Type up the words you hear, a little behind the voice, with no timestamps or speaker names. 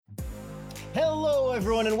Hello,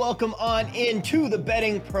 everyone, and welcome on into the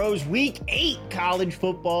Betting Pros Week 8 college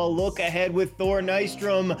football look ahead with Thor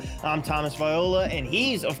Nystrom. I'm Thomas Viola, and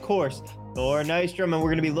he's, of course, Thor Nystrom, and we're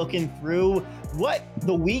going to be looking through what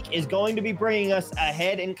the week is going to be bringing us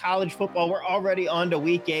ahead in college football. We're already on to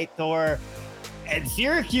Week 8, Thor. And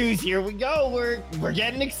Syracuse, here we go. We're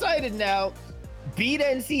getting excited now. Beat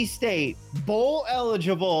NC State, bowl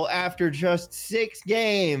eligible after just 6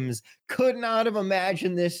 games. Could not have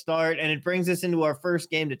imagined this start, and it brings us into our first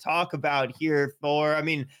game to talk about here, Thor. I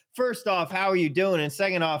mean, first off, how are you doing? And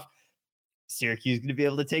second off, Syracuse going to be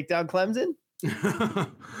able to take down Clemson?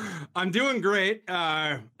 I'm doing great.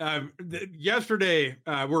 Yesterday,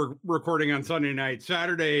 we're recording on Sunday night.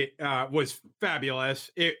 Saturday was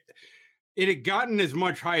fabulous. It had gotten as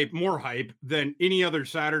much hype, more hype than any other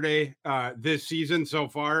Saturday this season so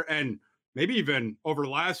far, and maybe even over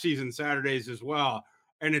last season Saturdays as well.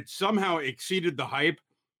 And it somehow exceeded the hype.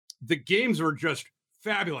 The games were just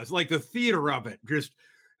fabulous, like the theater of it.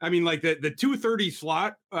 Like the 2:30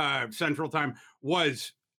 slot Central Time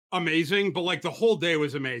was amazing, but like the whole day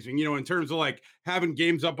was amazing, in terms of like having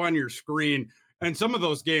games up on your screen. And some of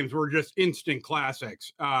those games were just instant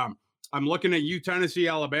classics. I'm looking at Tennessee,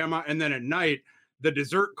 Alabama, and then at night, the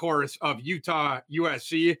dessert course of Utah,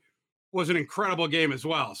 USC was an incredible game as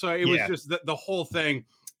well. So it was just the whole thing,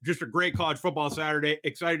 just a great college football Saturday.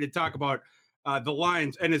 Excited to talk about the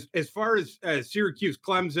lines. And as far as Syracuse,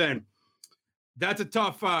 Clemson, that's a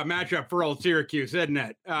tough matchup for old Syracuse, isn't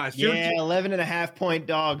it? 11.5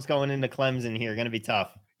 dogs going into Clemson here. Going to be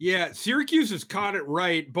tough. Yeah, Syracuse has caught it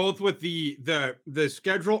right, both with the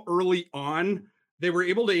schedule early on. They were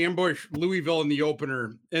able to ambush Louisville in the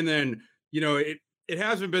opener. And then, it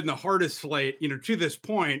hasn't been the hardest slate, to this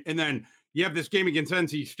point. And then you have this game against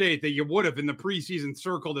NC State that you would have in the preseason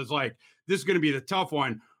circled as like, this is going to be the tough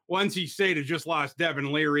one. Well, NC State had just lost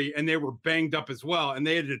Devin Leary and they were banged up as well. And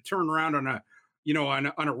they had to turn around on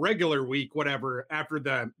a regular week, whatever,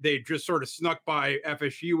 after they just sort of snuck by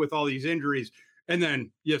FSU with all these injuries. And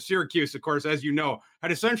then, Syracuse, of course, as you know,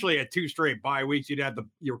 had essentially had 2 straight bye weeks. You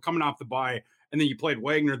were coming off the bye, and then you played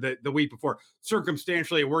Wagner the week before.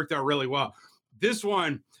 Circumstantially, it worked out really well. This is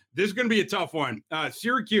going to be a tough one.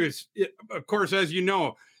 Syracuse, of course, as you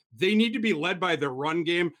know, they need to be led by the run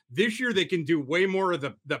game. This year, they can do way more of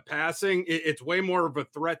the passing. It's way more of a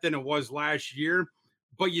threat than it was last year.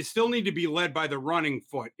 But you still need to be led by the running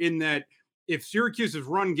foot, in that if Syracuse's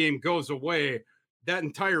run game goes away, that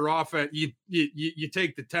entire offense, you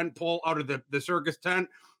take the tent pole out of the circus tent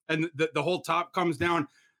and the whole top comes down.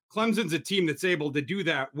 Clemson's a team that's able to do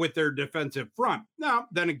that with their defensive front. Now,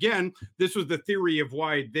 then again, this was the theory of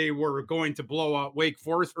why they were going to blow out Wake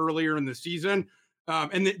Forest earlier in the season.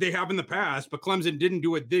 And they have in the past, but Clemson didn't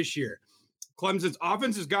do it this year. Clemson's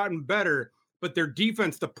offense has gotten better, but their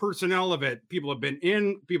defense, the personnel of it, people have been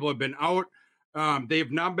in, people have been out. They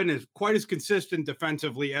have not been quite as consistent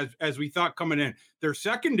defensively as we thought coming in. Their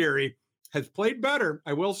secondary has played better.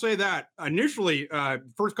 I will say that. Initially,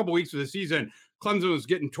 first couple weeks of the season, Clemson was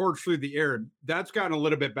getting torched through the air. That's gotten a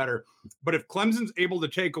little bit better. But if Clemson's able to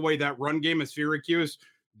take away that run game of Syracuse,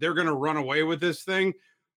 they're going to run away with this thing.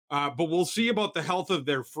 But we'll see about the health of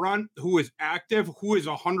their front, who is active, who is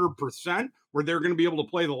 100%, where they're going to be able to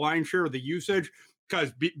play the lion's share of the usage.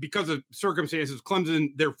 Because of circumstances,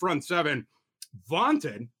 Clemson, their front seven,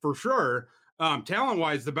 vaunted for sure,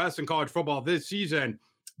 talent-wise, the best in college football this season.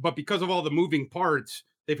 But because of all the moving parts,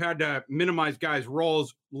 they've had to minimize guys'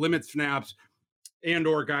 roles, limit snaps, and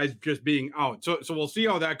or guys just being out. So we'll see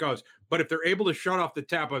how that goes. But if they're able to shut off the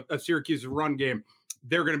tap of Syracuse's run game,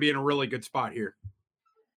 they're going to be in a really good spot here.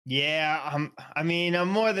 Yeah, I'm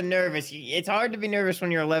more than nervous. It's hard to be nervous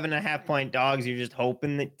when you're 11.5 dogs. You're just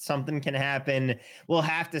hoping that something can happen. We'll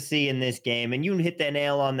have to see in this game. And you hit the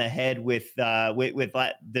nail on the head with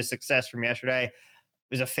the success from yesterday. It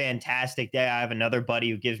was a fantastic day. I have another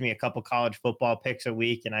buddy who gives me a couple college football picks a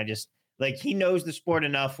week, and I just he knows the sport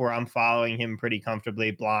enough where I'm following him pretty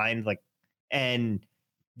comfortably blind. And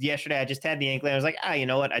yesterday I just had the inkling. I was like, you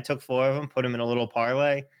know what? I took 4 of them, put them in a little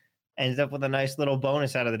parlay. Ended up with a nice little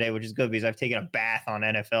bonus out of the day, which is good because I've taken a bath on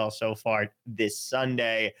NFL so far this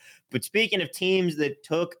Sunday. But speaking of teams that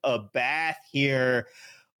took a bath here,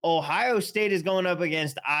 Ohio State is going up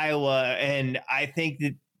against Iowa, and I think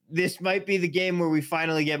that this might be the game where we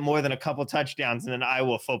finally get more than a couple touchdowns in an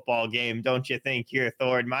Iowa football game, don't you think here,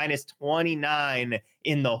 Thor? -29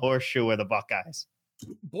 in the horseshoe of the Buckeyes.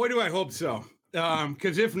 Boy, do I hope so.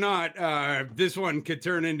 Because if not, this one could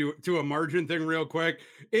turn into a margin thing real quick.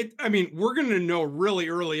 We're going to know really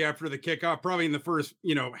early after the kickoff, probably in the first,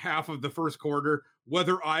 half of the first quarter,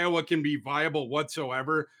 whether Iowa can be viable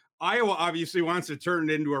whatsoever. Iowa obviously wants to turn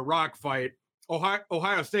it into a rock fight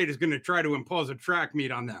Ohio State is going to try to impose a track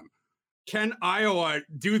meet on them. Can Iowa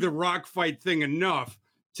do the rock fight thing enough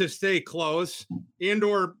to stay close and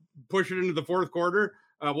or push it into the fourth quarter?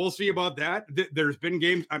 We'll see about that. There's been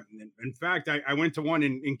games. In fact, I went to one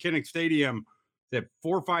in Kinnick Stadium 4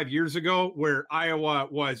 or 5 years ago where Iowa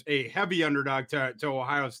was a heavy underdog to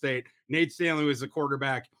Ohio State. Nate Stanley was the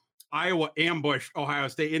quarterback. Iowa ambushed Ohio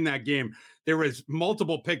State in that game. There was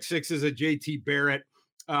multiple pick sixes at JT Barrett.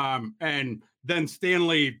 And then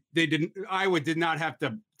Iowa did not have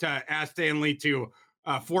to ask Stanley to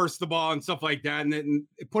force the ball and stuff like that. And then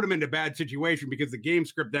it put them into a bad situation because the game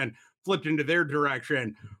script then flipped into their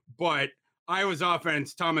direction. But Iowa's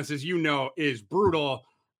offense, Thomas, as you know, is brutal.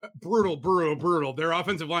 Their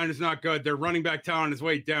offensive line is not good. Their running back talent is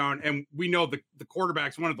way down. And we know the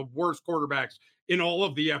quarterback's one of the worst quarterbacks in all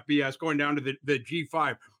of the FBS going down to the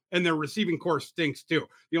G5. And their receiving core stinks too.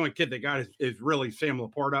 The only kid they got is really Sam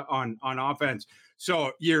Laporta on offense.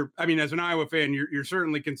 So as an Iowa fan, you're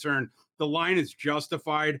certainly concerned. The line is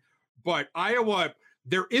justified, but Iowa,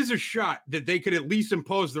 there is a shot that they could at least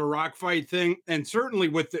impose the rock fight thing. And certainly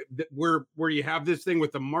with where you have this thing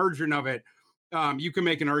with the margin of it, you can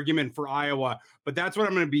make an argument for Iowa. But that's what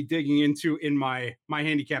I'm going to be digging into in my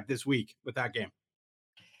handicap this week with that game.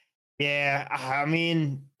 Yeah, I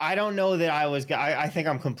mean, I don't know that I think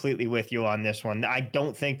I'm completely with you on this one. I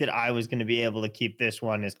don't think that I was going to be able to keep this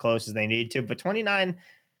one as close as they need to, but 29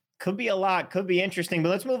 could be a lot, could be interesting. But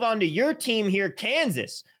let's move on to your team here,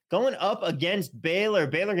 Kansas, going up against Baylor.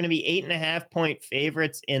 Baylor going to be 8.5-point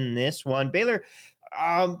favorites in this one. Baylor,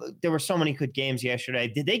 there were so many good games yesterday.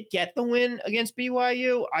 Did they get the win against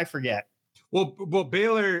BYU? I forget. Well,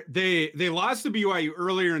 Baylor, they lost to BYU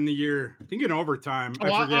earlier in the year, I think in overtime.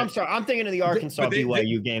 I'm sorry. I'm thinking of the Arkansas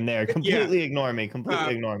BYU game there. Completely ignore me.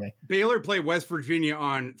 Ignore me. Baylor played West Virginia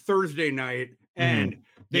on Thursday night, and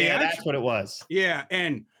that's what it was. Yeah,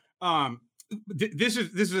 and this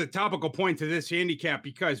is a topical point to this handicap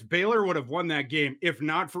because Baylor would have won that game if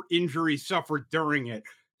not for injuries suffered during it.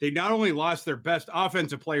 They not only lost their best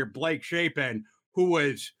offensive player, Blake Shapen, who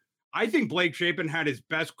was – I think Blake Shapen had his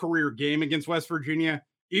best career game against West Virginia,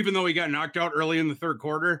 even though he got knocked out early in the third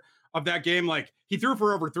quarter of that game. Like, he threw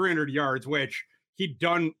for over 300 yards, which he'd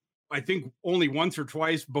done, I think, only once or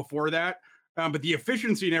twice before that. But the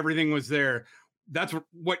efficiency and everything was there. That's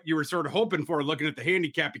what you were sort of hoping for looking at the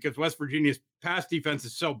handicap because West Virginia's pass defense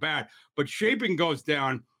is so bad. But Shapen goes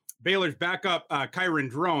down. Baylor's backup, Kyron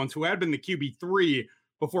Drones, who had been the QB3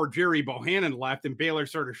 before Jerry Bohannon left, and Baylor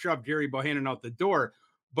sort of shoved Jerry Bohannon out the door.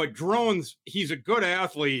 But Drones, he's a good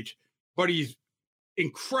athlete, but he's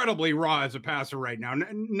incredibly raw as a passer right now.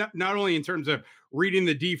 Not only in terms of reading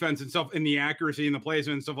the defense and stuff and the accuracy and the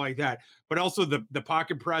placement and stuff like that, but also the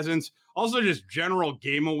pocket presence, also just general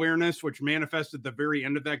game awareness, which manifested at the very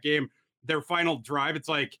end of that game. Their final drive, it's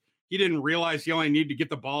like he didn't realize he only needed to get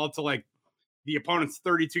the ball to like the opponent's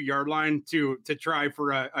 32-yard line to try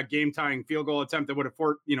for a game-tying field goal attempt that would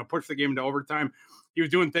have pushed the game into overtime. He was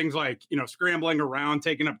doing things like, scrambling around,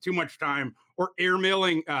 taking up too much time, or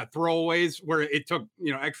airmailing throwaways where it took,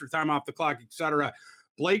 extra time off the clock, etc.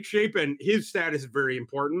 Blake Shapen, his status is very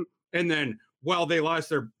important. And then while Baylor lost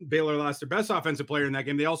their best offensive player in that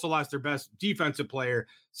game, they also lost their best defensive player,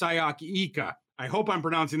 Sayaki Ika. I hope I'm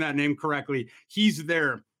pronouncing that name correctly. He's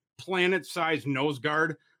their planet-sized nose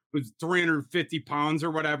guard who's 350 pounds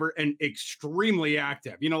or whatever and extremely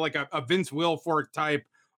active, like a Vince Wilfork type,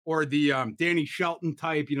 or the Danny Shelton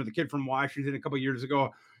type, the kid from Washington a couple of years ago.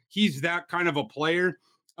 He's that kind of a player.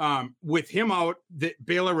 With him out,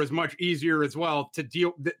 Baylor was much easier as well to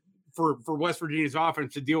deal for West Virginia's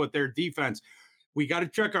offense to deal with their defense. We got to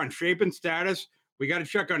check on Shapen's status. We got to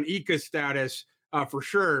check on Ika's status for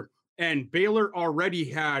sure. And Baylor already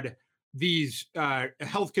had these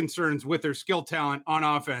health concerns with their skill talent on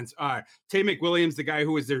offense. Tay McWilliams, the guy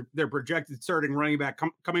who was their projected starting running back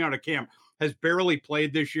coming out of camp, has barely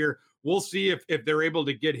played this year. We'll see if they're able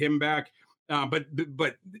to get him back. But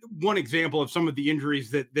one example of some of the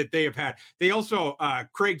injuries that they have had. They also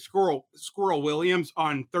Craig Squirrel Williams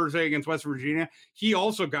on Thursday against West Virginia. He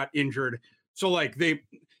also got injured. So like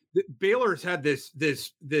Baylor's had this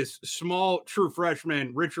small true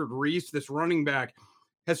freshman Richard Reese, this running back,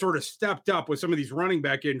 has sort of stepped up with some of these running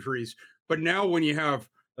back injuries. But now when you have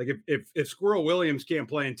like if Squirrel Williams can't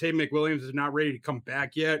play and Tay McWilliams is not ready to come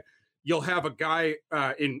back yet, you'll have a guy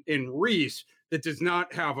in Reese that does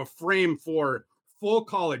not have a frame for full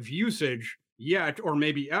college usage yet, or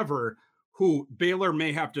maybe ever, who Baylor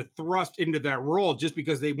may have to thrust into that role just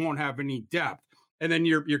because they won't have any depth. And then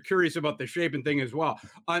you're curious about the Shapen thing as well.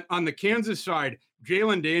 On the Kansas side,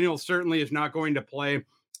 Jalen Daniels certainly is not going to play.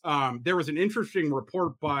 There was an interesting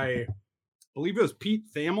report by believe it was Pete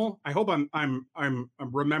Thamel. I hope I'm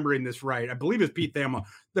remembering this right. I believe it's Pete Thamel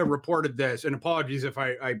that reported this. And apologies if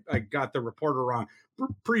I got the reporter wrong.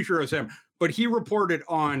 Pretty sure it was him. But he reported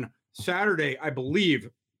on Saturday, I believe,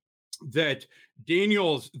 that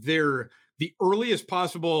Daniels, the earliest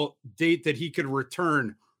possible date that he could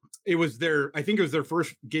return, I think it was their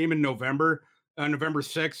first game in November, November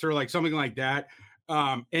 6th or like something like that.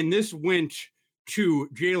 And this went to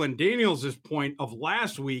Jalen Daniels' point of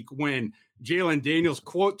last week when Jalen Daniels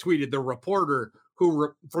quote tweeted the reporter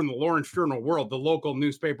from the Lawrence Journal World, the local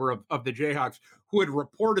newspaper of the Jayhawks, who had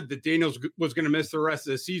reported that Daniels was going to miss the rest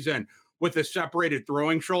of the season with a separated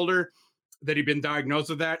throwing shoulder, that he'd been diagnosed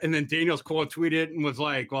with that. And then Daniels quote tweeted and was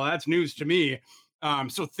like, well, that's news to me.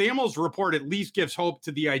 So Thamel's report at least gives hope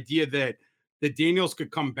to the idea that Daniels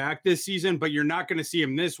could come back this season, but you're not going to see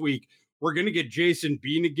him this week. We're going to get Jason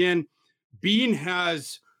Bean again. Bean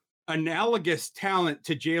has analogous talent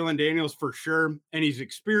to Jalen Daniels for sure, and he's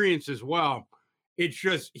experienced as well. It's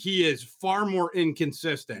just he is far more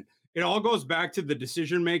inconsistent. It all goes back to the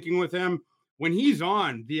decision-making with him. When he's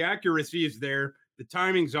on, the accuracy is there, the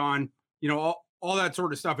timing's on, all that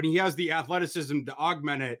sort of stuff. And he has the athleticism to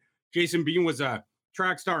augment it. Jason Bean was a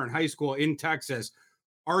track star in high school in Texas,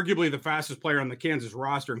 arguably the fastest player on the Kansas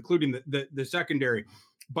roster, including the secondary.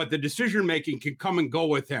 But the decision-making can come and go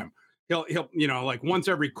with him. He'll like once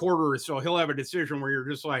every quarter or so, he'll have a decision where you're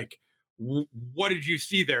just like, what did you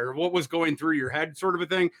see there? What was going through your head, sort of a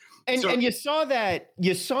thing. And you saw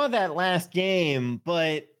that last game,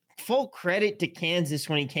 but full credit to Kansas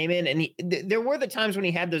when he came in. And there were the times when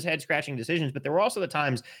he had those head scratching decisions, but there were also the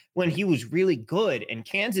times when he was really good. And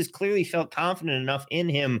Kansas clearly felt confident enough in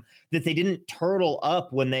him that they didn't turtle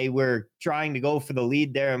up when they were trying to go for the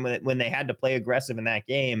lead there. And when they had to play aggressive in that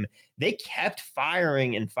game, they kept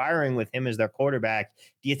firing with him as their quarterback.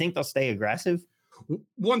 Do you think they'll stay aggressive?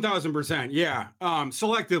 1000%. Yeah.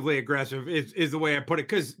 Selectively aggressive is the way I put it.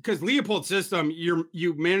 Cause Leopold's system,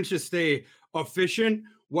 you manage to stay efficient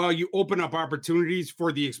while you open up opportunities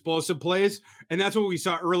for the explosive plays. And that's what we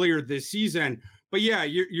saw earlier this season. But yeah,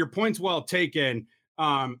 your point's well taken.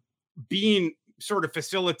 Being sort of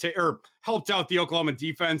facilitate or helped out the Oklahoma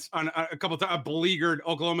defense on a couple of times, a beleaguered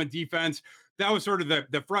Oklahoma defense. That was sort of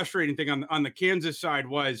the frustrating thing on the Kansas side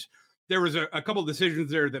was there was a couple of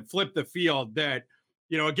decisions there that flipped the field that,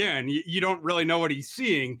 again, you don't really know what he's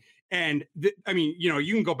seeing. And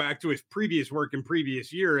you can go back to his previous work in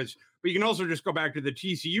previous years, but you can also just go back to the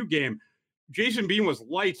TCU game. Jason Bean was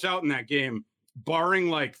lights out in that game, barring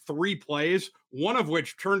like 3 plays, one of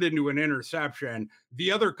which turned into an interception.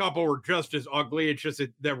 The other couple were just as ugly. It's just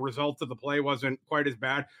that the result of the play wasn't quite as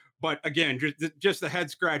bad. But again, just the head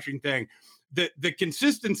scratching thing. The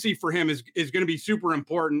consistency for him is going to be super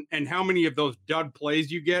important, and how many of those dud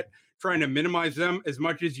plays you get, trying to minimize them as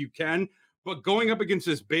much as you can. But going up against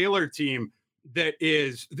this Baylor team that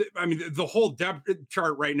is, the whole depth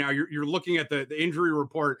chart right now, you're looking at the injury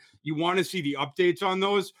report. You want to see the updates on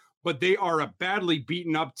those, but they are a badly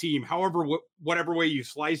beaten up team, however, whatever way you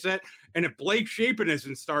slice it. And if Blake Shapen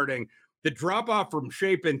isn't starting, the drop off from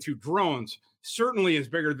Shapen to Drones certainly is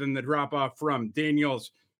bigger than the drop off from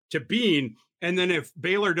Daniels to Bean. And then if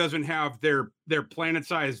Baylor doesn't have their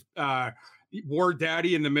planet-sized war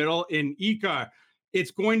daddy in the middle in Ika,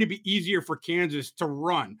 it's going to be easier for Kansas to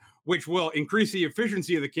run, which will increase the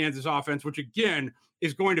efficiency of the Kansas offense, which again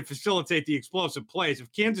is going to facilitate the explosive plays.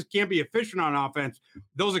 If Kansas can't be efficient on offense,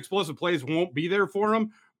 those explosive plays won't be there for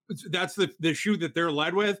them. That's the shoe that they're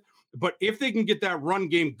led with. But if they can get that run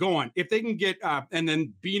game going, if they can get and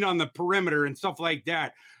then being on the perimeter and stuff like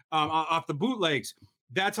that off the bootlegs,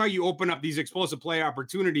 that's how you open up these explosive play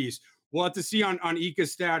opportunities. We'll have to see on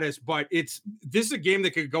Ika's status, but this is a game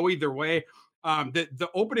that could go either way. The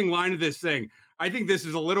opening line of this thing, I think this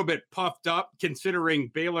is a little bit puffed up considering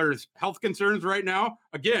Baylor's health concerns right now.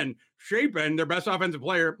 Again, Shapen, their best offensive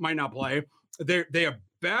player, might not play. They have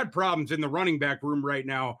bad problems in the running back room right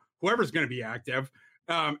now, whoever's going to be active.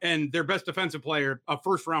 And their best defensive player, a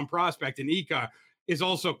first-round prospect in Ika, is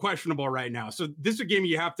also questionable right now. So this is a game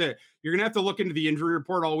you're going to have to look into the injury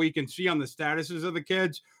report all week and see on the statuses of the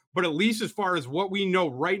kids. But at least as far as what we know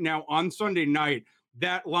right now on Sunday night,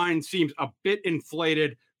 that line seems a bit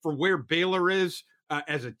inflated for where Baylor is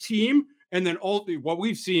as a team, and then what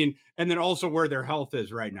we've seen, and then also where their health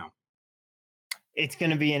is right now. It's going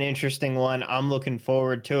to be an interesting one. I'm looking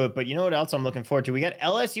forward to it. But you know what else I'm looking forward to? We got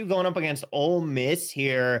LSU going up against Ole Miss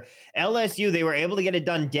here. LSU, they were able to get it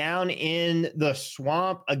done down in the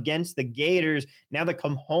swamp against the Gators. Now they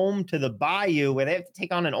come home to the Bayou where they have to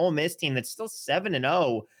take on an Ole Miss team that's still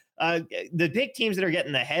 7-0. The big teams that are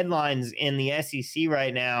getting the headlines in the SEC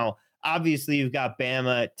right now, Obviously, you've got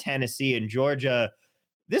Bama, Tennessee, and Georgia.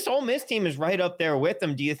 This Ole Miss team is right up there with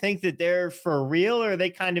them. Do you think that they're for real, or are they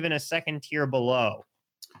kind of in a second tier below?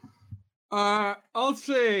 I'll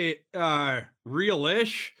say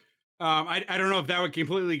real-ish. I don't know if that would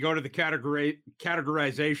completely go to the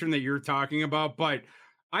categorization that you're talking about, but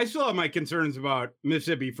I still have my concerns about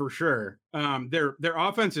Mississippi for sure. Their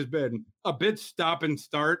offense has been a bit stop and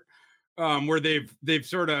start, where they've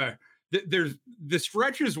sort of there's the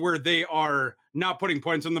stretches where they are not putting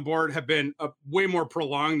points on the board have been way more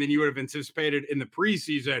prolonged than you would have anticipated in the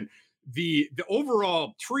preseason. The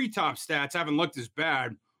overall treetop stats haven't looked as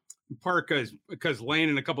bad, part because Lane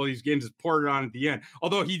in a couple of these games has poured it on at the end.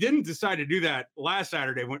 Although he didn't decide to do that last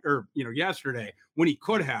Saturday yesterday when he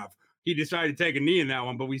could have. He decided to take a knee in that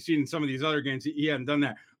one, but we've seen in some of these other games he hadn't done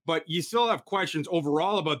that. But you still have questions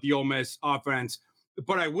overall about the Ole Miss offense.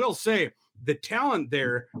 But I will say the talent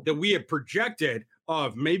there that we have projected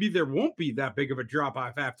of maybe there won't be that big of a drop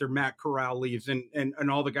off after Matt Corral leaves and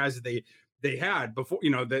all the guys that they had before,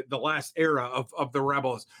 the last era of the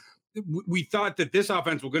Rebels. We thought that this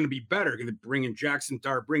offense was going to be better. Going to bring in Jackson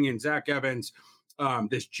Dart, bring in Zach Evans,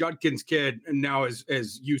 this Judkins kid, and now as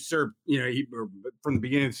usurped, he, from the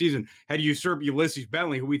beginning of the season, had usurped Ulysses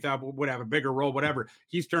Bentley, who we thought would have a bigger role, whatever.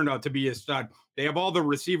 He's turned out to be a stud. They have all the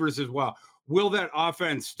receivers as well. Will that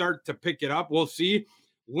offense start to pick it up? We'll see.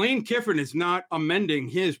 Lane Kiffin is not amending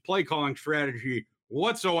his play calling strategy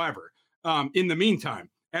whatsoever. In the meantime,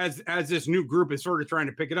 as this new group is sort of trying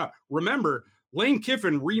to pick it up. Remember, Lane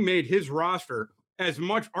Kiffin remade his roster as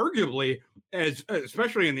much, arguably, as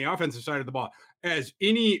especially in the offensive side of the ball, as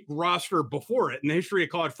any roster before it in the history of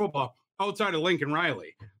college football outside of Lincoln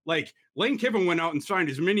Riley. Like, Lane Kiffin went out and signed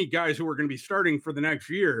as many guys who were going to be starting for the next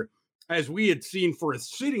year as we had seen for a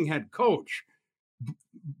sitting head coach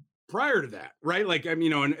prior to that, right? Like, and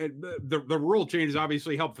the rule changes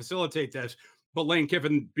obviously help facilitate this. But Lane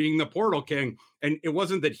Kiffin being the portal king, and it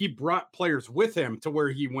wasn't that he brought players with him to where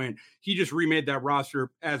he went. He just remade that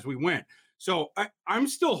roster as we went. So I'm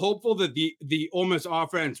still hopeful that the Ole Miss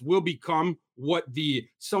offense will become what the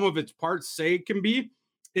sum of its parts say it can be.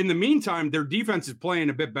 In the meantime, their defense is playing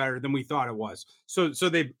a bit better than we thought it was. So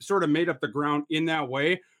they've sort of made up the ground in that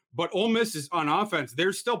way. But Ole Miss is on offense.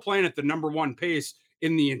 They're still playing at the number one pace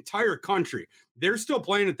in the entire country. They're still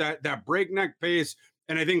playing at that breakneck pace.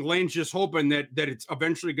 And I think Lane's just hoping that it's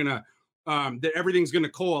eventually going to, that everything's going to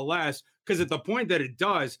coalesce, because at the point that it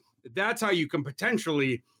does, that's how you can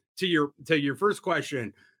potentially, to your first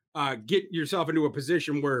question, get yourself into a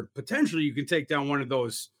position where potentially you can take down one of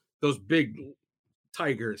those big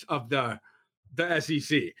tigers of the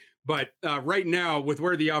SEC. But right now, with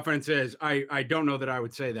where the offense is, I don't know that I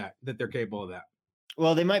would say that they're capable of that.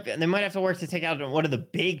 Well, they might have to work to take out one of the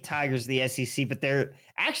big tigers of the SEC, but they're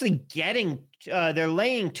actually they're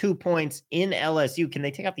laying 2 points in LSU. Can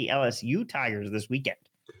they take out the LSU Tigers this weekend?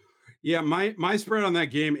 Yeah, my spread on that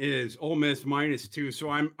game is Ole Miss -2, so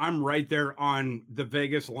I'm right there on the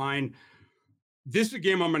Vegas line. This is a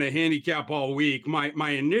game I'm going to handicap all week.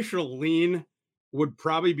 My initial lean would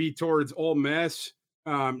probably be towards Ole Miss,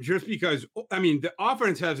 just because the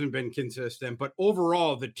offense hasn't been consistent, but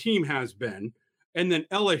overall the team has been. And then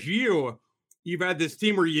LSU, you've had this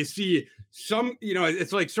team where you see some,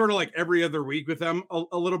 it's like sort of like every other week with them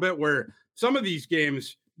a little bit, where some of these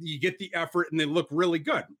games you get the effort and they look really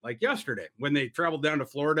good. Like yesterday when they traveled down to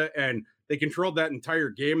Florida and they controlled that entire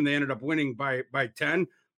game and they ended up winning by 10,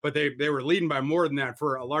 but they were leading by more than that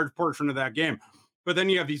for a large portion of that game. But then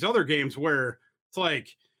you have these other games where it's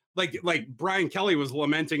like Brian Kelly was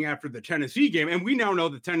lamenting after the Tennessee game. And we now know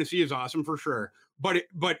that Tennessee is awesome for sure, but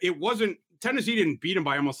it wasn't, Tennessee didn't beat them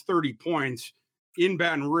by almost 30 points in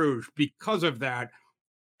Baton Rouge. Because of that,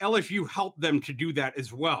 LSU helped them to do that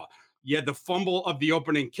as well. You had the fumble of the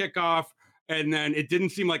opening kickoff, and then it didn't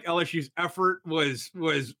seem like LSU's effort was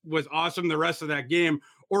awesome the rest of that game,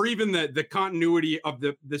 or even the continuity of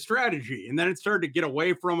the strategy. And then it started to get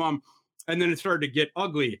away from them, and then it started to get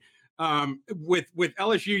ugly. With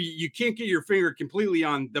LSU, you can't get your finger completely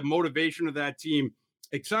on the motivation of that team,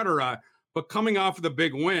 et cetera. But coming off of the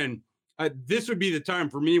big win, this would be the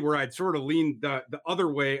time for me where I'd sort of lean the other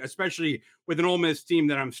way, especially with an Ole Miss team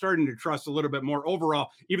that I'm starting to trust a little bit more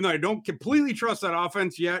overall, even though I don't completely trust that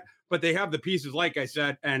offense yet, but they have the pieces, like I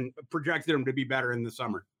said, and projected them to be better in the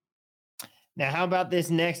summer. Now, how about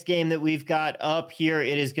this next game that we've got up here?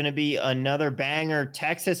 It is going to be another banger,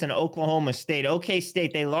 Texas and Oklahoma State. OK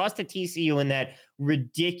State, they lost to TCU in that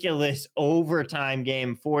ridiculous overtime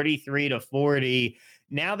game, 43-40.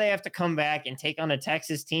 Now they have to come back and take on a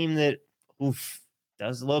Texas team that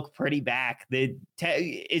does look pretty back.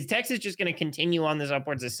 Is Texas just going to continue on this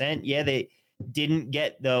upwards ascent? Yeah, didn't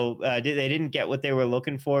get though. They didn't get what they were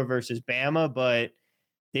looking for versus Bama, but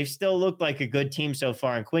they've still looked like a good team so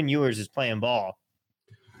far. And Quinn Ewers is playing ball.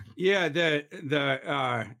 Yeah,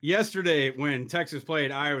 the yesterday when Texas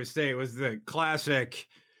played Iowa State was the classic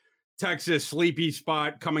Texas sleepy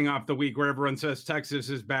spot coming off the week where everyone says Texas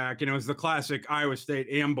is back, and it was the classic Iowa State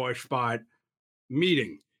ambush spot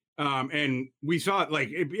meeting. And we saw it, like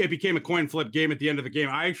it became a coin flip game at the end of the game.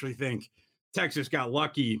 I actually think Texas got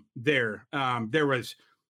lucky there.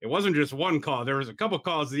 It wasn't just one call. There was a couple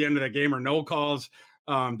calls at the end of that game, or no calls,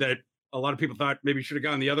 that a lot of people thought maybe should have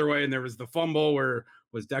gone the other way. And there was the fumble where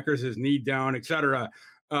was Deckers his knee down, etc.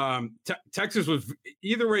 Texas was,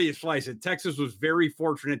 either way you slice it, Texas was very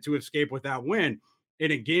fortunate to escape with that win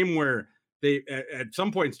in a game where they, at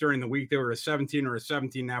some points during the week, they were a 17 or a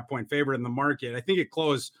 17.5 point favorite in the market. I think it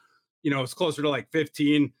closed, it's closer to like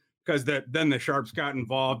 15 because then the Sharps got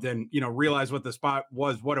involved and, realized what the spot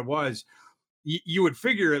was, what it was. You would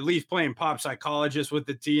figure, at least playing pop psychologist with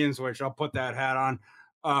the teams, which I'll put that hat on,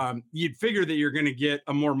 you'd figure that you're going to get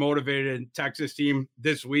a more motivated Texas team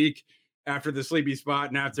this week after the sleepy spot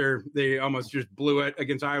and after they almost just blew it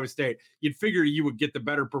against Iowa State. You'd figure you would get the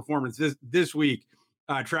better performance this week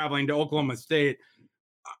traveling to Oklahoma State.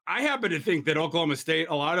 I happen to think that Oklahoma State,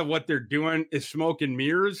 a lot of what they're doing is smoke and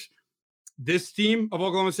mirrors, this team of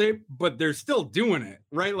Oklahoma State, but they're still doing it,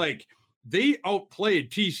 right? Like they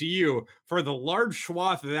outplayed TCU for the large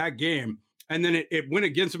swath of that game. And then it went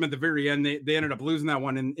against them at the very end. They ended up losing that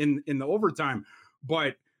one in the overtime,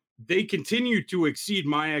 but they continue to exceed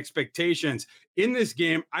my expectations in this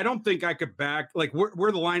game. I don't think I could back like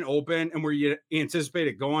where the line open and where you anticipate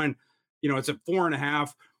it going. It's at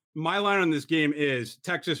 4.5. My line on this game is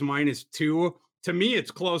Texas -2. To me,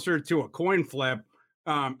 it's closer to a coin flip.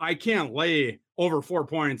 I can't lay over 4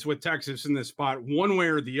 points with Texas in this spot one way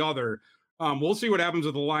or the other. We'll see what happens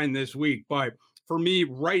with the line this week, but for me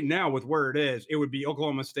right now with where it is, it would be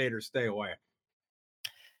Oklahoma State or stay away.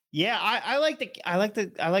 Yeah, I like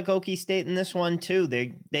Okie State in this one too.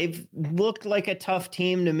 They've looked like a tough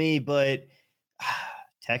team to me, but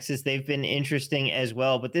Texas, they've been interesting as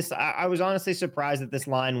well. But I was honestly surprised that this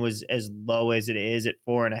line was as low as it is at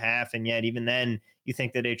 4.5, and yet even then, you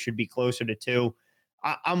think that it should be closer to 2.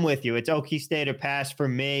 I'm with you. It's Okie State or pass for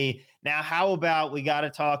me. Now, how about we got to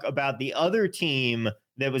talk about the other team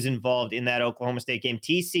that was involved in that Oklahoma State game,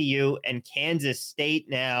 TCU and Kansas State.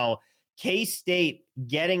 Now, K-State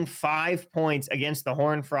getting 5 points against the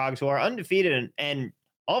Horned Frogs, who are undefeated, and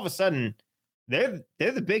all of a sudden they're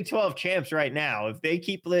the Big 12 champs right now. If they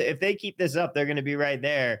keep this up, they're going to be right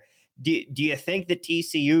there. Do you think that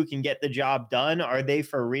TCU can get the job done? Are they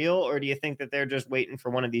for real, or do you think that they're just waiting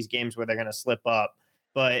for one of these games where they're going to slip up?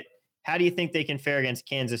 But how do you think they can fare against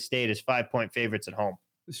Kansas State as 5-point favorites at home?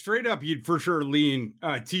 Straight up, you'd for sure lean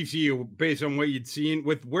TCU based on what you'd seen.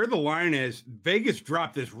 With where the line is, Vegas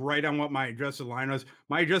dropped this right on what my adjusted line was.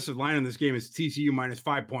 My adjusted line in this game is TCU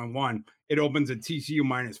 -5.1. It opens at TCU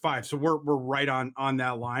 -5. So we're right on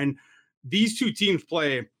that line. These two teams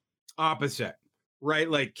play opposite, right?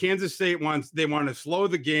 Like Kansas State want to slow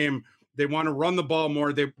the game. They want to run the ball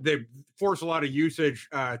more. They force a lot of usage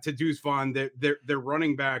to Deuce Vaughn, their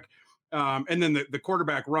running back. And then the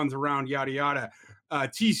quarterback runs around, yada, yada.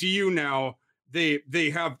 TCU now, they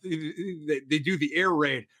do the air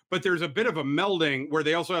raid, but there's a bit of a melding where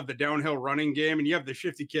they also have the downhill running game, and you have the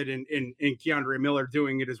shifty kid in Keandre Miller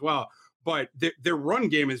doing it as well. But their run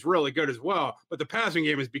game is really good as well. But the passing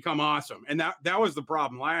game has become awesome. And that was the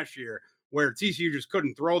problem last year where TCU just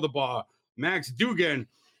couldn't throw the ball. Max Duggan,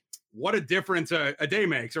 what a difference a day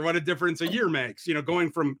makes, or what a difference a year makes, going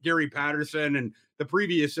from Gary Patterson and the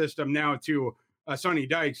previous system now to Sonny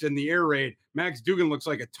Dykes in the air raid. Max Duggan looks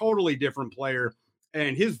like a totally different player,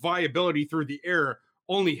 and his viability through the air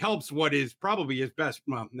only helps what is probably his best.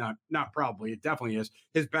 Well, not probably, it definitely is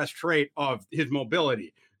his best trait of his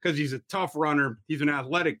mobility, because he's a tough runner. He's an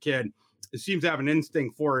athletic kid. It seems to have an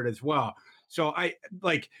instinct for it as well. So I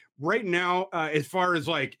like right now, as far as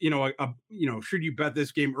like, should you bet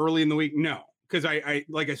this game early in the week? No, because I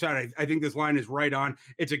like I said, I think this line is right on.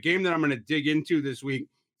 It's a game that I'm going to dig into this week.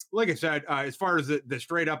 Like I said, as far as the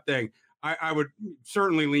straight up thing, I would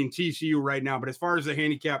certainly lean TCU right now. But as far as the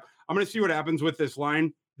handicap, I'm going to see what happens with this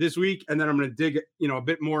line this week, and then I'm going to dig a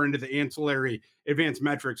bit more into the ancillary advanced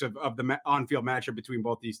metrics of the on-field matchup between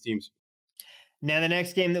both these teams. Now, the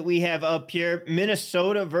next game that we have up here,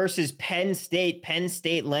 Minnesota versus Penn State. Penn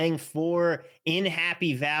State laying 4 in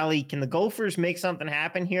Happy Valley. Can the Gophers make something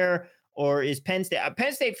happen here? Or is Penn State?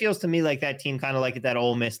 Penn State feels to me like that team kind of like at that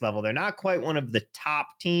Ole Miss level. They're not quite one of the top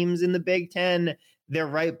teams in the Big Ten. They're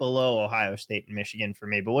right below Ohio State and Michigan for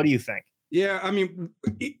me. But what do you think? Yeah, I mean,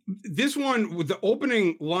 this one with the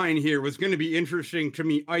opening line here was going to be interesting to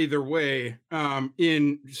me either way.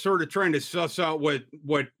 In sort of trying to suss out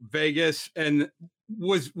what Vegas and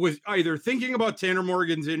was either thinking about Tanner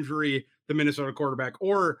Morgan's injury, the Minnesota quarterback,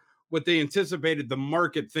 or what they anticipated the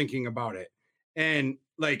market thinking about it. And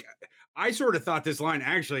like, I sort of thought this line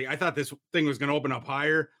actually, I thought this thing was going to open up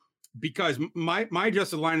higher because my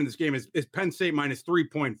adjusted line in this game is Penn State minus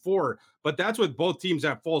 3.4, but that's with both teams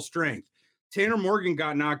at full strength. Tanner Morgan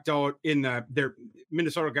got knocked out in their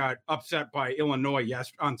Minnesota got upset by Illinois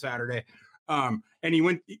on Saturday. And he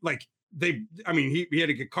went like he had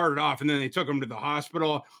to get carted off and then they took him to the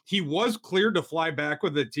hospital. He was cleared to fly back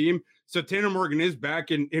with the team. So Tanner Morgan is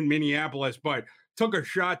back in Minneapolis, but took a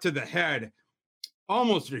shot to the head.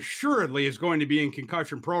 Almost assuredly is going to be in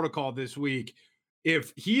concussion protocol this week.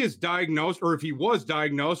 If he is diagnosed or if he was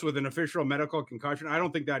diagnosed with an official medical concussion, I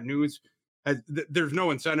don't think that news there's no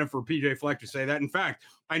incentive for PJ Fleck to say that. In fact,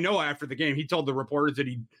 I know after the game, he told the reporters that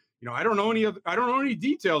I don't know any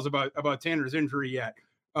details about Tanner's injury yet.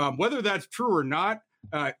 Whether that's true or not,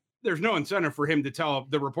 there's no incentive for him to tell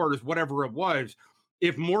the reporters whatever it was.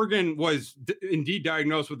 If Morgan was indeed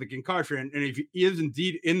diagnosed with a concussion and if he is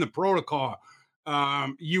indeed in the protocol,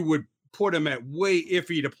 you would put him at way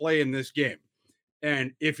iffy to play in this game.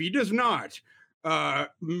 And if he does not,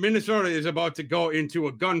 Minnesota is about to go into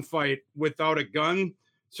a gunfight without a gun,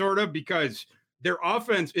 sort of, because their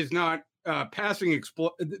offense is not passing.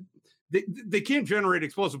 They can't generate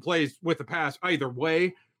explosive plays with a pass either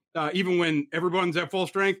way, even when everyone's at full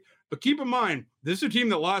strength. But keep in mind, this is a team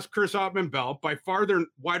that lost Chris Ottman-Bell, by far their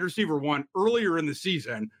wide receiver one, earlier in the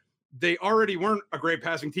season. They already weren't a great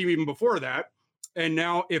passing team even before that. And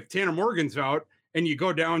now if Tanner Morgan's out, and you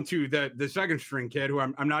go down to the second string kid, who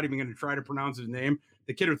I'm not even going to try to pronounce his name,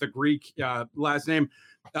 the kid with the Greek last name,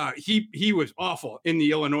 he was awful in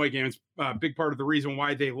the Illinois game. It's a big part of the reason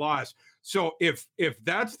why they lost. So if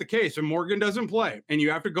that's the case and Morgan doesn't play and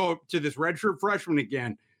you have to go to this redshirt freshman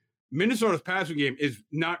again, Minnesota's passing game is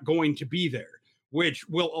not going to be there, which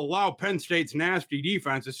will allow Penn State's nasty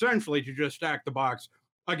defense essentially to just stack the box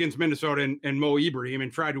against Minnesota and Mo Ibrahim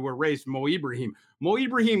and try to erase Mo Ibrahim. Mo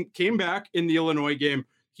Ibrahim came back in the Illinois game.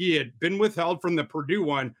 He had been withheld from the Purdue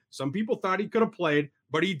one. Some people thought he could have played,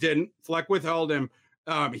 but he didn't. Fleck withheld him.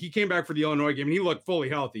 He came back for the Illinois game, and he looked fully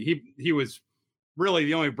healthy. He was really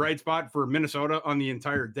the only bright spot for Minnesota on the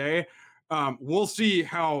entire day. We'll see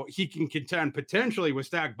how he can contend potentially with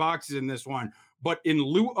stacked boxes in this one. But in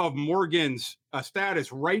lieu of Morgan's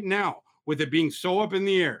status right now, with it being so up in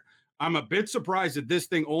the air, I'm a bit surprised that this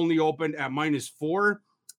thing only opened at -4.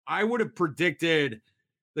 I would have predicted,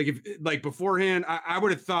 like beforehand, I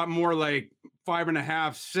would have thought more like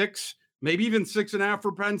 5.5, 6, maybe even 6.5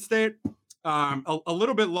 for Penn State. A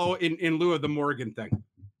little bit low in lieu of the Morgan thing.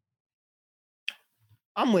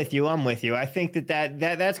 I'm with you. I think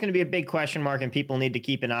that's going to be a big question mark, and people need to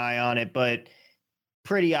keep an eye on it. But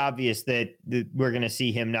pretty obvious that we're going to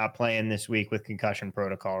see him not playing this week with concussion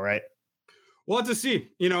protocol, right? Well, let's just see.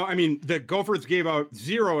 The Gophers gave out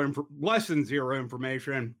less than zero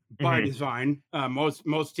information by design.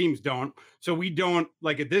 Most teams don't. So we don't,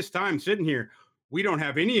 like at this time sitting here, we don't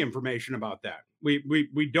have any information about that.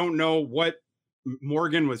 We don't know what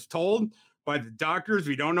Morgan was told by the doctors.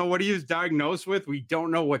 We don't know what he was diagnosed with. We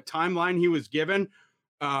don't know what timeline he was given.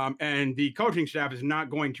 And the coaching staff is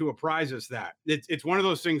not going to apprise us that. It's one of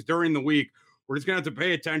those things during the week. We're just going to have to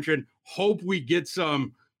pay attention, hope we get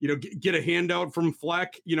some, get a handout from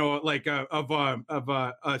Fleck, like of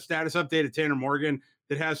a status update of Tanner Morgan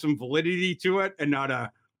that has some validity to it, and not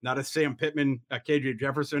a Sam Pittman, KJ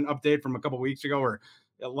Jefferson update from a couple of weeks ago, or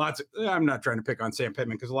I'm not trying to pick on Sam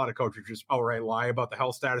Pittman because a lot of coaches just outright lie about the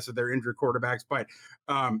health status of their injured quarterbacks. But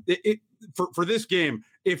for this game,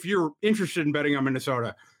 if you're interested in betting on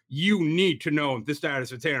Minnesota, you need to know the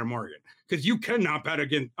status of Tanner Morgan, because you cannot bet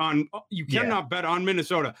bet on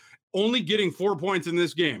Minnesota only getting 4 points in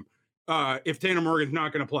this game if Tanner Morgan's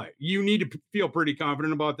not going to play. You need to feel pretty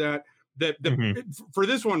confident about that. For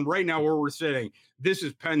this one right now where we're sitting, this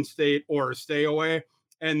is Penn State or stay away,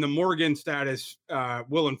 and the Morgan status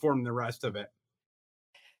will inform the rest of it.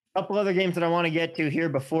 A couple other games that I want to get to here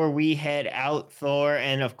before we head out, Thor.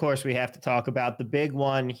 And of course, we have to talk about the big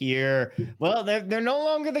one here. Well, they're no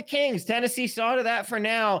longer the Kings. Tennessee saw to that for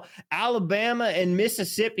now. Alabama and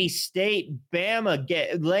Mississippi State. Bama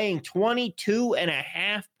laying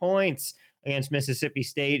 22.5 points against Mississippi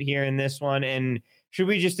State here in this one. And should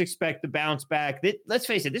we just expect the bounce back? Let's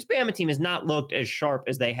face it, this Bama team has not looked as sharp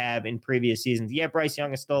as they have in previous seasons. Yeah, Bryce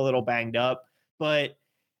Young is still a little banged up, but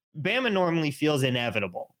Bama normally feels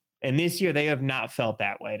inevitable. And this year, they have not felt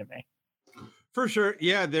that way to me. For sure.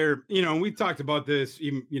 Yeah, they're, we talked about this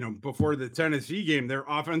even, before the Tennessee game. Their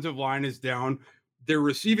offensive line is down, their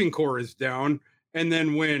receiving core is down. And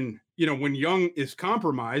then when Young is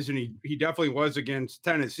compromised, and he definitely was against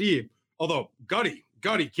Tennessee, although gutty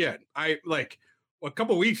kid. I like a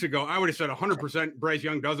couple weeks ago, I would have said 100% Bryce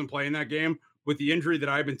Young doesn't play in that game with the injury that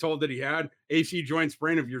I've been told that he had, AC joint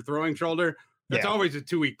sprain of your throwing shoulder. That's always a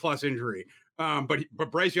 2-week plus injury. But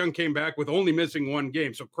Bryce Young came back with only missing one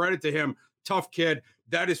game. So credit to him. Tough kid.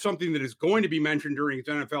 That is something that is going to be mentioned during his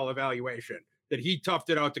NFL evaluation, that he toughed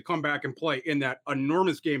it out to come back and play in that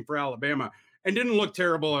enormous game for Alabama and didn't look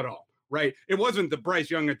terrible at all, right? It wasn't the Bryce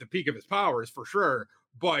Young at the peak of his powers for sure,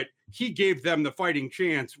 but he gave them the fighting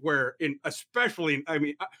chance where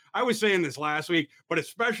I was saying this last week, but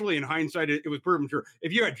especially in hindsight, it was proven true.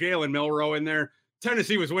 If you had Jalen Milroe in there,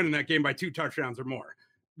 Tennessee was winning that game by 2 touchdowns or more.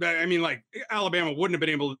 Like Alabama wouldn't have been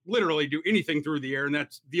able to literally do anything through the air, and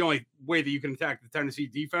that's the only way that you can attack the Tennessee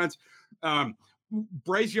defense.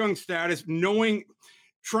 Bryce Young's status,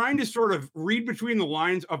 trying to sort of read between the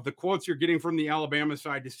lines of the quotes you're getting from the Alabama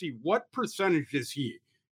side to see what percentage is he,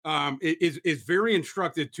 is very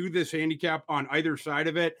instructive to this handicap on either side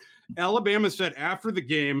of it. Alabama said after the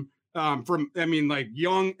game,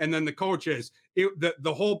 Young and then the coaches,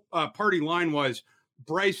 the whole party line was,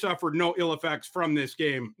 Bryce suffered no ill effects from this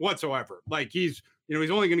game whatsoever. Like he's only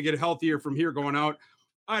going to get healthier from here going out.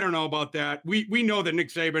 I don't know about that. We know that Nick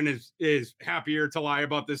Saban is happier to lie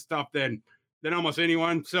about this stuff than almost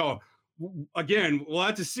anyone. So again, we'll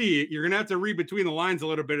have to see. You're going to have to read between the lines a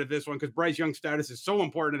little bit of this one, because Bryce Young's status is so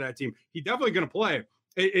important to that team. He's definitely going to play.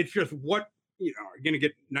 It's just you're going to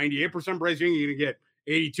get 98% Bryce Young. You're going to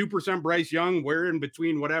get 82% Bryce Young. Where in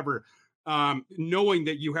between, whatever. Knowing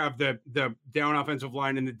that you have the down offensive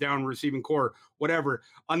line and the down receiving core, whatever.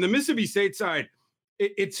 On the Mississippi State side,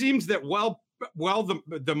 it seems that while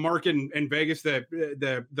the market and Vegas,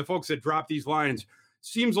 the folks that drop these lines,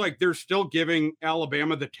 seems like they're still giving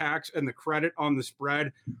Alabama the tax and the credit on the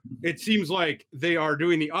spread. It seems like they are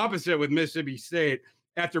doing the opposite with Mississippi State.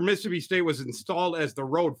 After Mississippi State was installed as the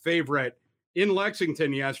road favorite in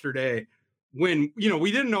Lexington yesterday, when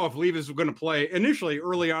we didn't know if Levis was going to play initially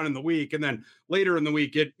early on in the week, and then later in the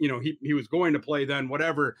week he was going to play then,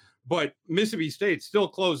 whatever. But Mississippi State still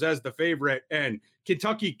closed as the favorite, and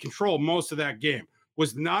Kentucky controlled most of that game.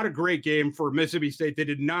 Was not a great game for Mississippi State. They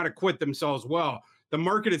did not acquit themselves well. The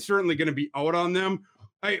market is certainly going to be out on them.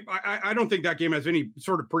 I don't think that game has any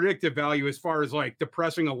sort of predictive value as far as like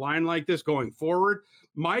depressing a line like this going forward.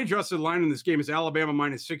 My adjusted line in this game is Alabama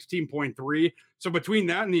minus 16.3. So between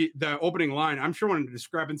that and the opening line, I'm showing a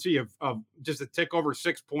discrepancy of just a tick over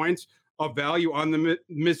 6 points of value on the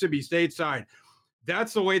Mississippi State side.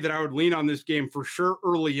 That's the way that I would lean on this game for sure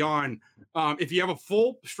early on. If you have a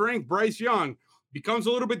full strength Bryce Young, becomes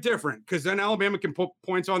a little bit different, because then Alabama can put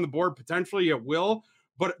points on the board. Potentially it will.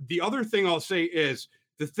 But the other thing I'll say is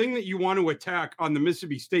the thing that you want to attack on the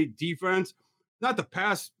Mississippi State defense, not the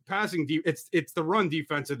passing it's the run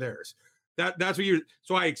defense of theirs. That's what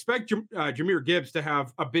so I expect Jahmyr Gibbs to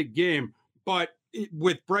have a big game, but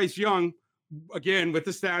with Bryce Young, again, with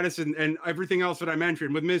the status and everything else that I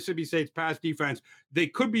mentioned, with Mississippi State's pass defense, they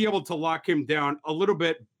could be able to lock him down a little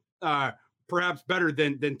bit, perhaps better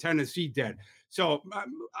than Tennessee did. So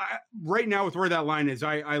right now, with where that line is,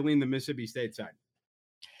 I lean the Mississippi State side.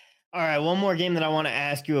 All right, one more game that I want to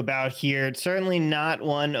ask you about here. It's certainly not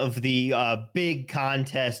one of the big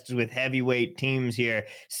contests with heavyweight teams here.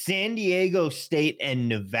 San Diego State and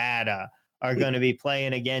Nevada are going to be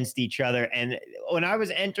playing against each other. And when I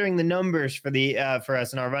was entering the numbers for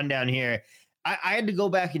us in our rundown here, I had to go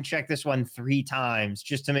back and check this one 3 times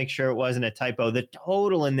just to make sure it wasn't a typo. The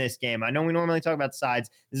total in this game, I know we normally talk about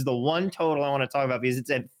sides. This is the one total I want to talk about because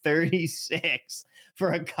it's at 36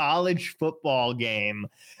 for a college football game.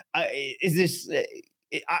 I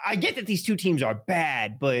get that these two teams are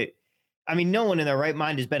bad, but I mean, no one in their right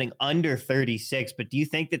mind is betting under 36. But do you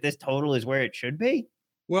think that this total is where it should be?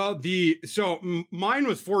 Well, so mine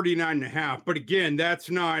was 49.5, but again,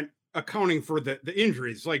 that's not accounting for the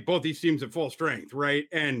injuries. Like both these teams at full strength, right?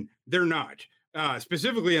 And they're not.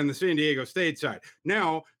 Specifically on the San Diego State side.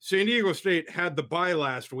 Now, San Diego State had the bye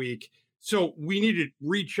last week, so we need to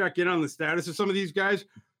recheck in on the status of some of these guys.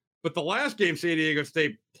 But the last game San Diego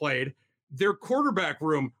State played, their quarterback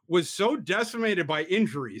room was so decimated by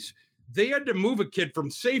injuries, they had to move a kid from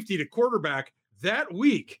safety to quarterback that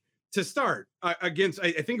week to start against,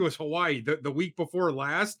 I think it was Hawaii, the week before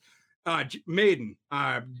last. Jalen Mayden,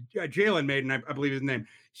 I believe his name.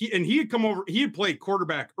 He had come over. He had played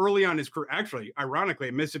quarterback early on his career, actually, ironically,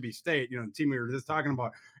 at Mississippi State, the team we were just talking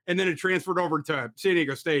about, and then it transferred over to San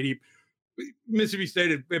Diego State. Mississippi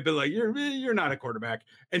State had been like, you're not a quarterback.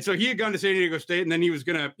 And so he had gone to San Diego State, and then he was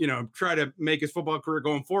going to, try to make his football career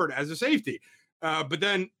going forward as a safety. But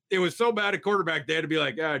then it was so bad at quarterback, they had to be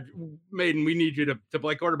like, Maiden, we need you to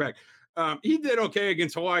play quarterback. He did okay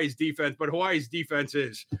against Hawaii's defense, but Hawaii's defense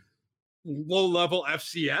is low-level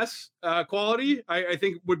FCS quality, I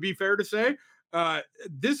think would be fair to say.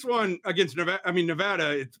 This one against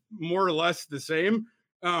Nevada, it's more or less the same,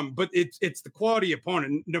 but it's the quality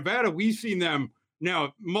opponent. Nevada, we've seen them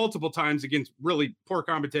now multiple times against really poor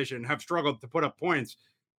competition, have struggled to put up points.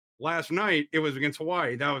 Last night, it was against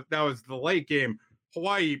Hawaii. That was the late game.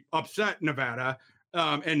 Hawaii upset Nevada,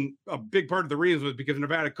 and a big part of the reason was because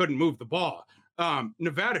Nevada couldn't move the ball.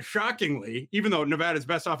 Nevada, shockingly, even though Nevada's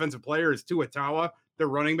best offensive player is Tua Tawa, their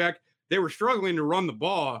running back, they were struggling to run the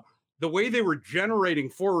ball. The way they were generating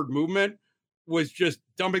forward movement was just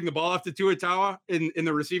dumping the ball off to Tua Tawa in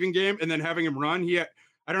the receiving game and then having him run.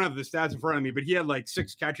 I don't have the stats in front of me, but he had like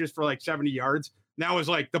 6 catches for like 70 yards. And that was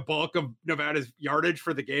like the bulk of Nevada's yardage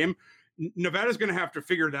for the game. Nevada's going to have to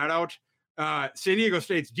figure that out. San Diego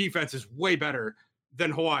State's defense is way better than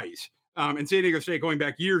Hawaii's. And San Diego State, going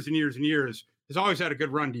back years and years and years, has always had a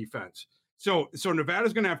good run defense. So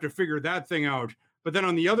Nevada's going to have to figure that thing out. But then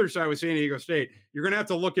on the other side with San Diego State, you're going to have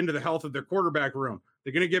to look into the health of their quarterback room.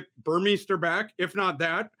 They're going to get Burmeister back. If not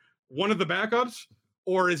that, one of the backups,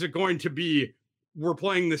 or is it going to be we're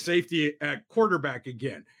playing the safety at quarterback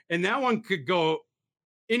again? And that one could go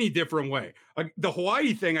any different way. The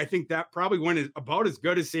Hawaii thing, I think that probably went about as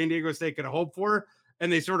good as San Diego State could hope for.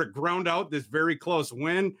 And they sort of ground out this very close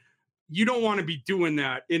win. You don't want to be doing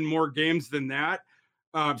that in more games than that.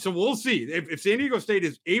 So we'll see. If San Diego State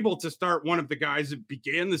is able to start one of the guys that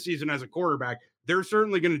began the season as a quarterback, they're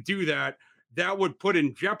certainly going to do that. That would put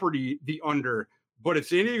in jeopardy the under. But if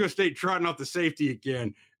San Diego State trotting out the safety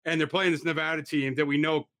again, and they're playing this Nevada team that we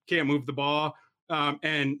know can't move the ball,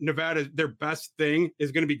 and Nevada, their best thing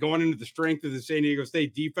is going to be going into the strength of the San Diego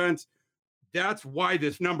State defense, that's why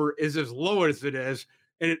this number is as low as it is.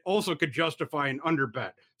 And it also could justify an under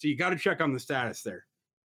bet. So you got to check on the status there.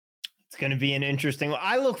 It's going to be an interesting.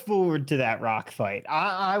 I look forward to that rock fight.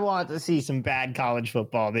 I want to see some bad college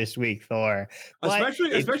football this week, Thor.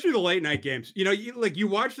 Especially the late night games. You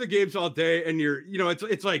watch the games all day, and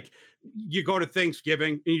it's like you go to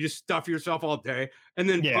Thanksgiving and you just stuff yourself all day, and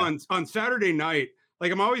then on Saturday night,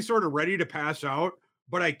 like I'm always sort of ready to pass out,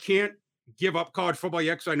 but I can't give up college football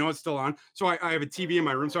yet because I know it's still on. So I have a TV in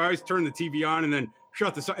my room, so I always turn the TV on and then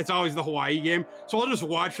shut this. It's always the Hawaii game, so I'll just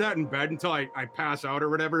watch that in bed until I pass out or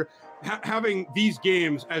whatever. Having these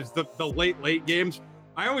games as the late games,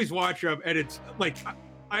 I always watch them, and it's like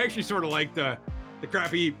I actually sort of like the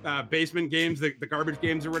crappy basement games, the garbage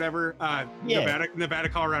games or whatever. Nevada,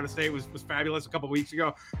 Colorado State was fabulous a couple of weeks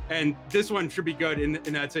ago, and this one should be good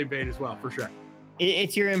in that same vein as well, for sure.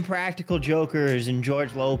 It's your Impractical Jokers and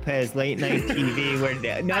George Lopez late night TV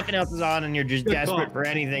where nothing else is on and you're just desperate for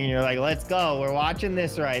anything. And you're like, let's go. We're watching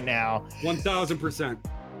this right now. 1000%.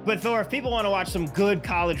 But Thor, if people want to watch some good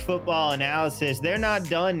college football analysis, they're not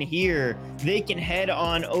done here. They can head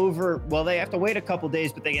on over. Well, they have to wait a couple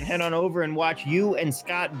days, but they can head on over and watch you and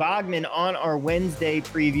Scott Bogman on our Wednesday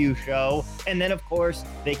preview show. And then, of course,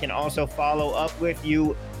 they can also follow up with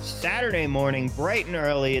you Saturday morning, bright and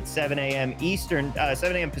early at 7 a.m. Eastern,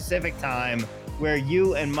 7 a.m. Pacific time, where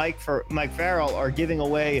you and Mike Farrell are giving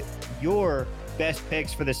away your best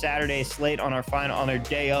picks for the Saturday slate on our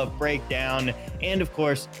day of breakdown. And of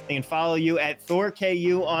course, they can follow you at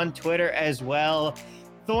ThorKU on Twitter as well.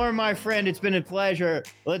 Thor, my friend, it's been a pleasure.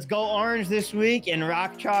 Let's go Orange this week and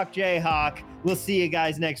Rock Chalk Jayhawk. We'll see you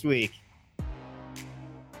guys next week.